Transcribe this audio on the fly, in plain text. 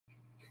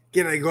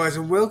G'day guys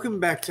and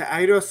welcome back to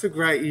Ados the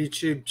Great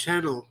YouTube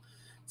channel.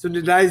 So in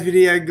today's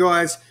video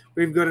guys,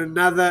 we've got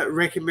another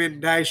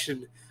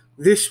recommendation.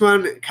 This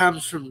one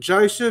comes from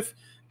Joseph,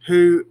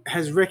 who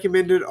has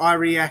recommended I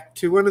react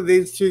to one of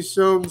these two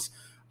songs.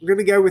 I'm going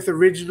to go with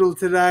original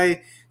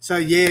today. So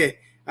yeah,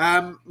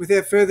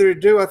 without further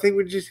ado, I think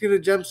we're just going to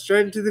jump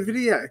straight into the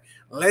video.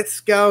 Let's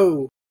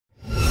go.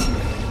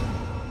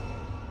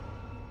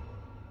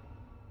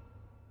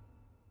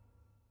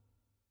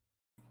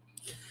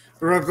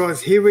 Alright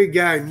guys, here we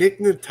go.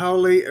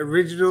 Nittoli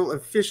original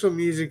official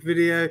music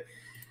video.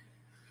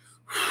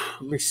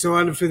 I'm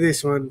excited for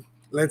this one.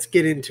 Let's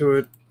get into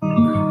it.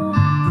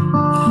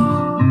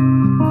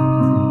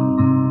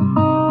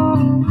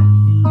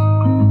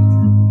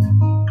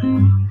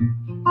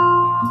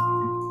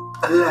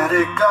 Let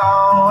it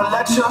go,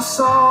 let your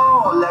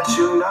soul let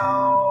you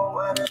know.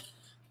 I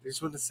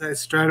just want to say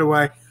straight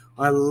away,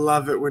 I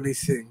love it when he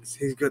sings.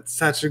 He's got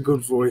such a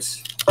good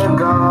voice. Let it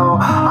go,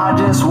 I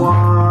just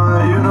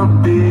want you to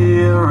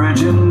be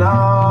original.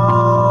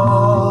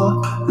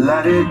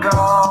 Let it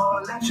go,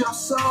 let your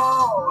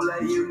soul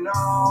let you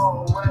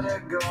know where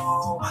to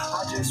go.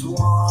 I just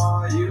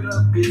want you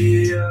to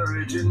be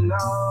original.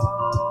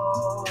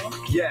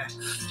 Yeah.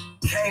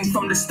 Came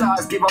from the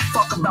stars, give a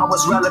fuck about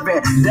what's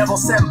relevant. Devil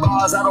sent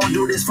bars, I don't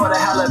do this for the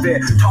hell of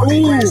it.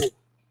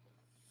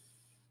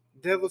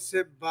 Devil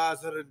sent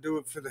bars, I don't do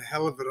it for the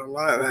hell of it. I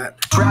like that.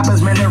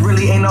 Rappers, man, there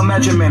really ain't no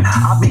measurement.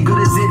 I'll be good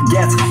as it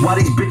gets. Why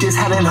these bitches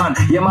heading hunt?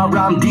 Yeah, my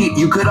rhyme deep,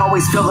 you could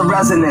always feel the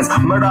resonance.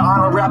 Murder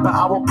on a rapper,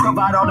 I will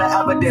provide all the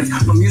evidence.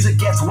 My music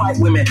gets white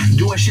women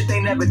doing shit they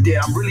never did.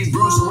 I'm really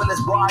Bruce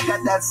Willis, boy, I got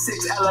that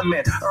sixth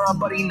element.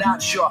 Everybody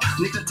not sure,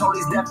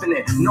 Nittoli's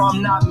definite. No,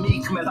 I'm not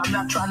Meek Mill, I'm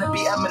not trying to be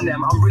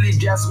Eminem. I'm really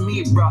just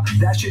me, bro.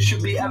 That shit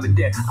should be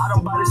evident. I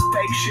don't buy this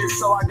fake shit,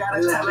 so I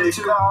gotta tell it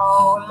to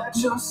go. Let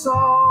your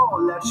soul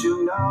let you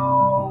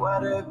know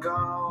where to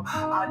go.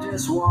 I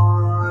just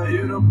want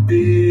you to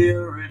be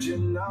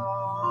original.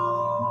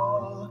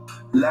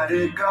 Let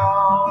it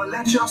go,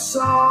 let your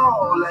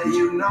soul let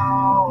you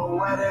know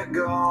where to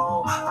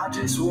go. I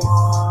just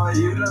want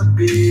you to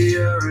be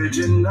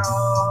original.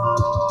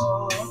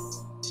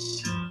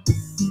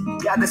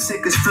 Got the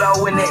sickest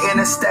flow in the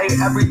interstate.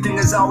 Everything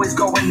is always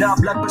going up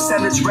like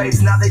percentage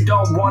rates. Now they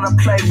don't want to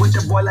play with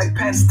the boy like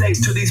Penn State.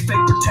 To these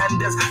fake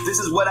pretenders, this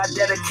is what I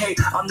dedicate.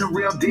 I'm the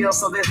real deal,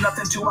 so there's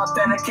nothing to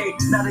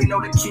authenticate. Now they know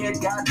the kid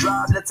got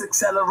drive, let's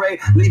accelerate.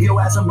 Leave your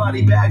ass in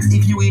body bags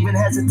if you even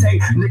hesitate.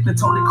 Nick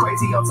Nittoli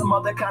crazy on some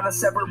other kind of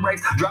separate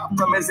race. Drop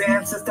from his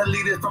ancestor,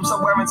 leaders from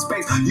somewhere in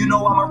space. You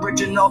know I'm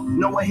original,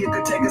 no one here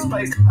could take his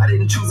place. I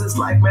didn't choose this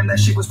life, man, that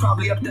shit was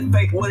probably up to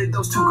fate. What did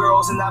those two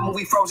girls in that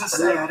movie Frozen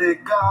say? Let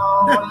it go.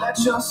 Let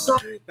your soul.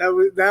 That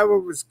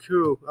one was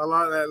cool. I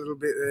like that little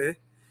bit there.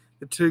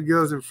 The two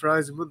girls in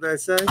Frozen, what'd they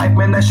say? Like,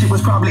 man, that shit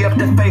was probably up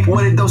to fate.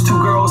 What did those two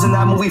girls in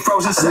that movie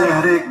Frozen say?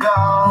 Let it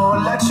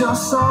go, let your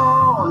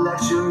soul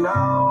let you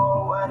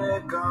know where to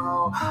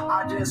go.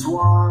 I just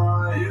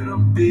want you to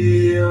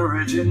be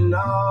original.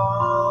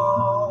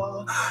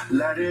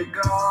 Let it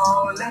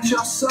go, let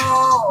your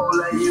soul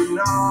let you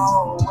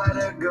know where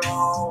to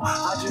go.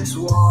 I just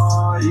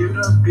want you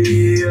to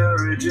be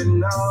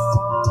original.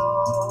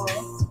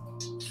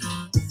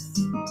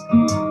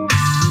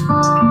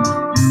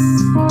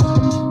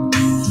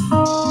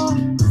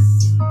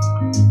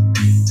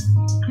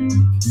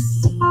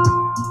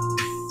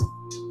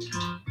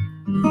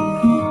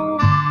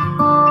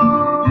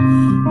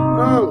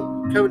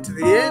 Oh, coming to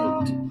the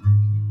end.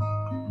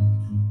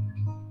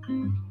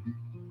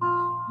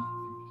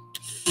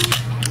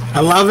 I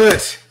love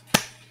it.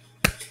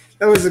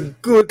 That was a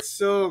good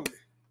song.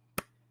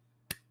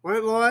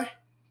 Won't lie,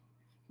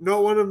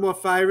 not one of my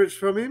favourites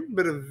from him,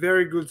 but a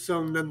very good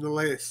song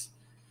nonetheless.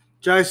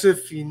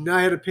 Joseph, you know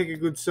how to pick a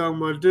good song,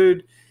 my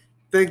dude.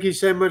 Thank you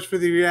so much for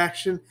the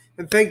reaction.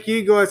 And thank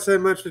you guys so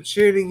much for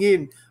tuning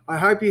in. I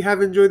hope you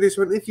have enjoyed this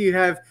one. If you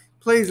have,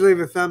 please leave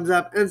a thumbs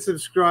up and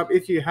subscribe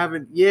if you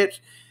haven't yet.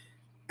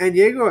 And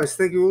yeah, guys,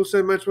 thank you all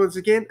so much once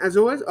again. As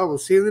always, I will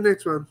see you in the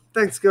next one.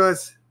 Thanks,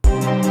 guys.